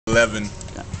11.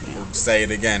 We'll say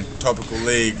it again. Topical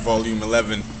League, Volume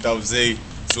 11. Duvz,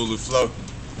 ZuluFlow.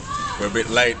 We're a bit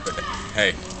late, but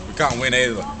hey, we can't win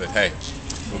either. But hey,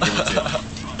 we'll do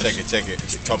it. Check it.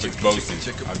 The topic's boasting.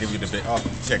 I'll give you the bit. Oh,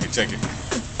 check it.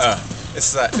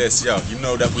 It's like this, yo. You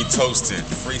know that we toasting.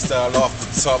 Freestyle off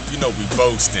the top, you know we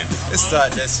boasting. It's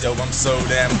like this, yo. I'm so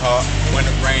damn hot. When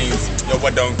it rains, yo,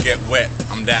 I don't get wet.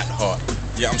 I'm that hot.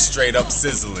 Yeah, I'm straight up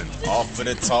sizzling. Off of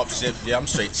the top shit, yeah, I'm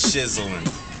straight shizzling.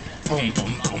 Boom,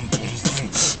 boom, boom, boom, boom.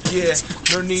 Yeah,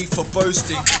 no need for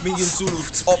boasting. Me and Zulu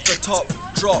off the top,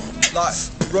 drop like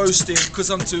roasting, cause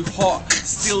I'm too hot.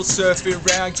 Still surfing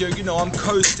round, yo, you know I'm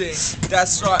coasting.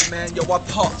 That's right, man, yo, I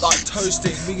pop like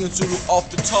toasting. Me and Zulu off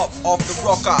the top, off the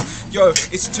rocker. Yo,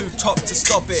 it's too top to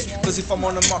stop it, cause if I'm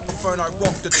on the microphone, I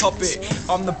rock the topic.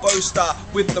 I'm the boaster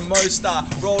with the moster,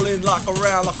 rolling like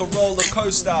around like a roller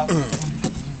coaster.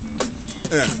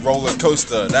 Roller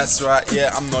coaster, that's right,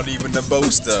 yeah, I'm not even a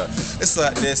boaster. It's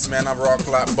like this, man, I rock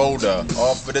like Boulder.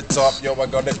 Off of the top, yo, I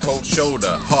got a cold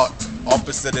shoulder. Hot,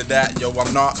 opposite of that, yo,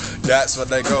 I'm not. That's what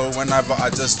they go whenever I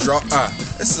just drop.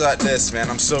 It's like this, man,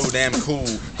 I'm so damn cool.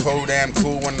 So damn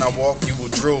cool, when I walk, you will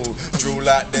drool. Drool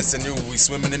like this and you will be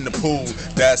swimming in the pool.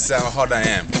 That's how hot I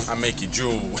am, I make you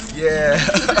drool. Yeah.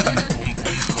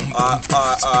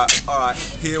 Alright,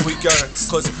 here we go.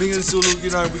 Cause me and Zulu, you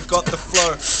know, we got the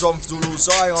flow. From Zulu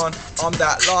Zion, I'm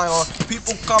that lion.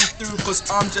 People come through cause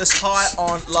I'm just high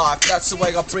on life. That's the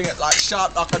way I bring it, like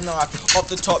sharp like a knife. Off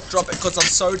the top, drop it cause I'm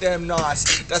so damn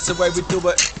nice. That's the way we do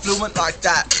it, fluent like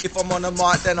that. If I'm on a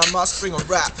mic, then I must bring a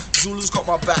rap. Zulu's got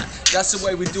my back. That's the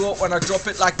way we do it when I drop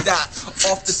it like that.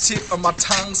 Off the tip of my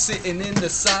tongue, sitting in the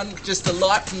sun. Just a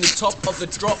light from the top of the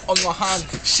drop on my hand.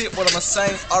 Shit, what am I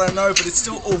saying? I don't know, but it's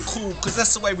still all cool, cause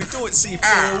that's the way we do it, see,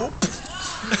 fool.